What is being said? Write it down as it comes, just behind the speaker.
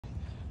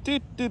Oh,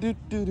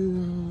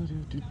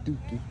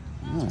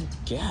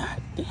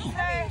 God damn.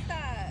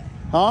 Sir,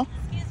 Huh?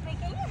 excuse me,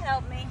 can you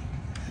help me?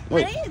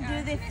 Wait. How do you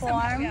do this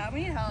form? Yeah, we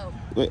need help.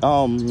 Wait,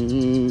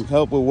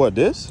 help with what?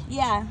 This?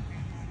 Yeah.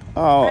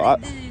 Oh, How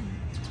did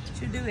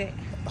you do it?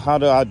 how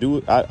do I do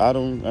it? I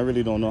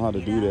really don't know how to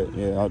do that.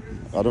 Yeah,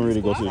 I don't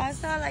really go to. I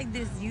saw like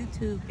this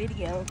YouTube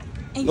video.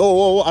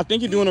 Oh, I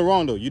think you're doing it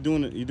wrong though. You're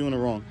doing it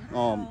wrong.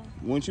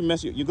 Once you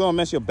you're gonna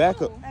mess your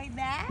back up. Like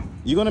that?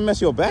 You're gonna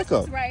mess your back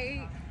up. That's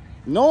right.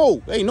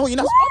 No, hey, no, you're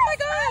not. Oh my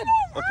God.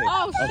 Okay.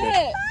 Oh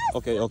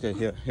shit. Okay.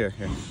 Here.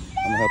 I'm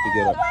gonna help you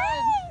get up.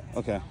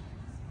 Okay.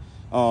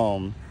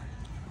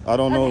 I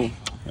don't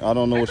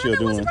know what you're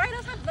doing.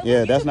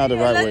 Yeah, that's not the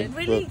right way. Look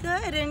really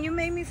good, and you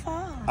made me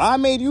fall. I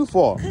made you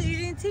fall. Cause you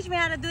didn't teach me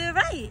how to do it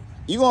right.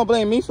 You gonna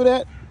blame me for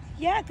that?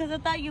 Yeah, cause I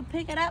thought you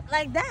pick it up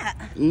like that.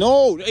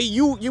 No, hey,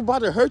 you about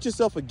to hurt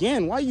yourself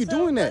again. Why are you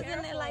doing that?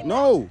 Wasn't it like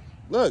No,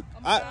 look,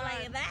 that?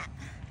 Like that.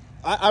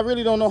 I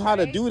really don't know how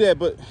to do that,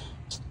 but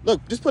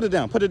look, just put it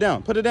down.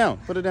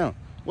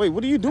 Wait,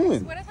 what are you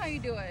doing? That's how you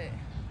do it.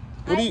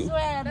 What do you?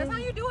 That's how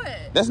you do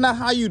it. That's not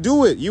how you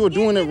do it. You were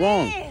doing it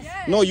wrong. Yes.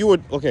 No, you were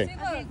okay. See,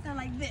 Okay, look. so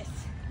like this.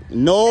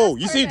 No,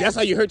 you see, that's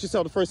how you hurt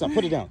yourself the first time.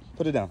 Put it down.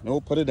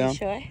 No, put it down. You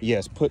sure?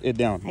 Yes, put it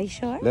down. Are you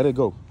sure? Let it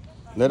go.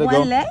 Let it One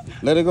go. leg?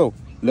 Let it go.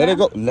 Let it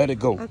go. Let it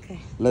go.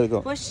 Okay. Let it go.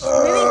 Well,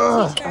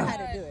 really teach her how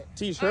to do it.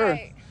 Teach her.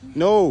 Alright.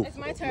 No. It's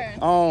my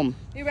turn.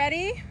 You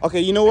ready?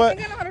 Okay, you know what? I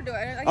think I know how to do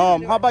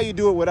it. How about you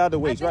do it without the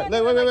weights, right?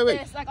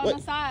 Wait. Like on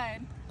the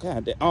side.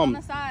 God damn. On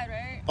the side,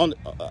 right?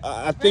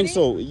 I think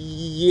so.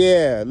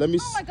 Yeah. Let me.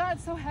 Oh my God,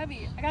 it's so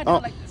heavy. I gotta do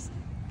it like this.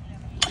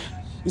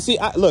 You see,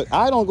 I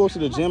don't go to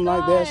the gym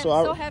like that, so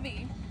I. So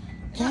heavy.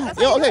 God,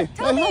 That's how you do okay. it.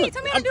 Tell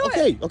me how to do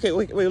it. Okay.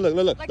 Wait. Look.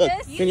 Like look.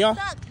 this? Can y'all?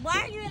 Suck.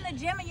 Why are you in the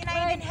gym and you're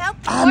not even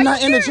helping? I'm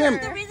not in the gym.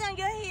 The reason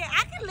you're here,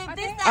 I can live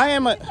this out. I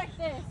am a. Like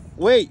this.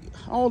 Wait,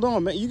 hold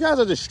on, man. You guys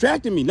are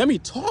distracting me. Let me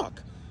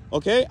talk.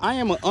 Okay? I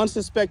am an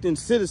unsuspecting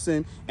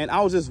citizen, and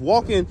I was just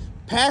walking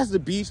past the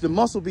beach, the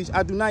Muscle Beach.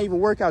 I do not even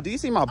work out. Do you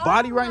see my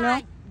body right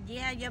now?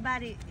 Yeah, your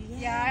body.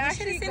 Yeah, I you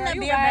actually should girl, have seen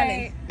the you beer right.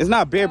 belly. It's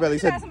not bare belly. You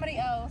should ask somebody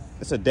else.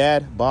 It's a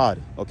dad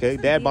bod. Okay?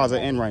 Dad bods are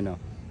in right now.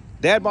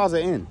 Dad bods are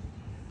in.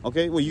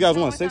 Okay? Well, you guys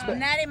want a six pack?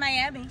 Not in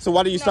Miami. So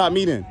why do you stop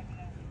me then?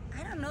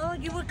 I don't know.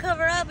 You would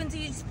cover up until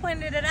you just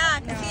pointed it out. I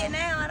can see it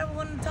now. I don't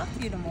want to talk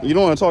to you no more. You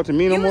don't want to talk to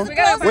me no more? We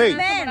gotta Wait,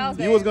 find someone else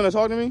you there. was going to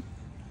talk to me?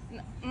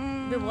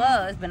 It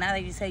was, but now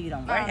that you say you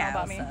don't work I don't know out,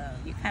 about me. so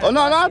you kind Oh, of.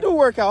 no, I do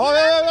work out.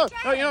 Oh,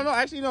 You no, don't no.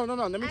 Actually, no.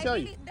 Let me tell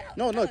you.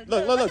 No, look.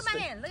 Look at my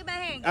hand. Look at my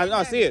hand.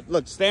 I see it.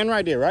 Look, stand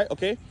right there, right?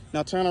 Okay.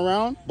 Now turn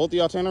around. Both of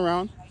y'all turn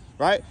around,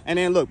 right? And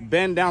then look,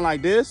 bend down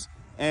like this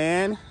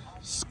and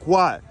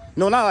squat.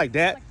 No, not like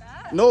that. Like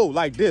that? No,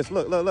 like this.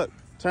 Look.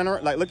 Turn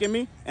around, like look at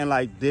me and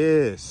like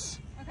this.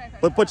 Okay.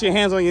 But put your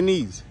hands on your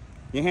knees.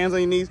 Your hands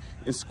on your knees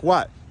and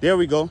squat. There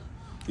we go.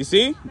 You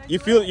see? You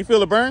feel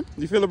the burn?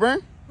 You feel the burn?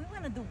 We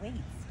want to do weights.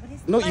 What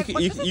is No,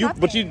 like,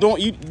 but you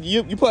don't.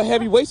 You put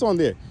heavy weights on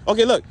there.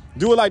 Okay, look.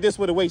 Do it like this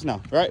with the weights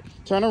now, right?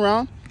 Turn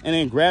around and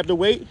then grab the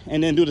weight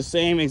and then do the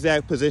same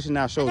exact position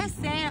I showed you. That's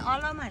sand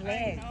all on my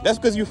legs. That's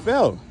because you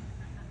fell.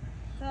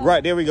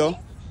 Right, there we go.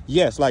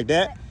 Yes, like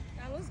that.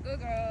 That was good,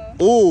 girl.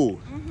 Ooh.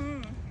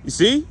 You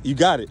see? You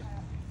got it.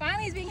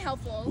 Finally, he's being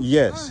helpful.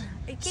 Yes.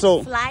 It keeps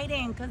So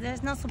sliding because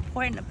there's no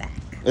support in the back.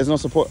 there's no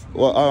support.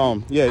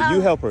 Well, yeah,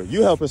 you help her.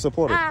 You help her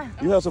support her.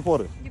 You help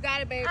support her. You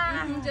got it, babe.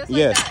 Just like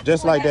Yes, that.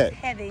 just like that.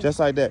 Heavy. Just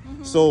like that.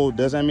 So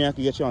does that mean I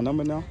can get your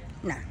number now?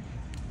 Nah.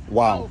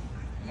 Wow.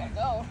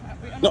 Go.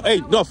 No,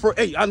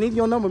 hey, I need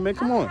your number, man.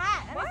 Come on.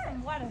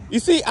 Water. You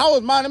see, I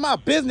was minding my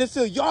business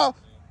till y'all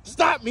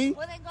stopped me.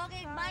 Well, then go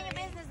get mind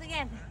your business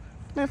again.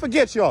 Man,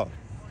 forget y'all.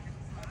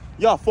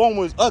 Y'all form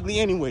was ugly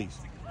anyways.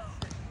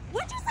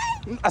 What'd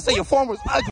you say? I say your form was ugly.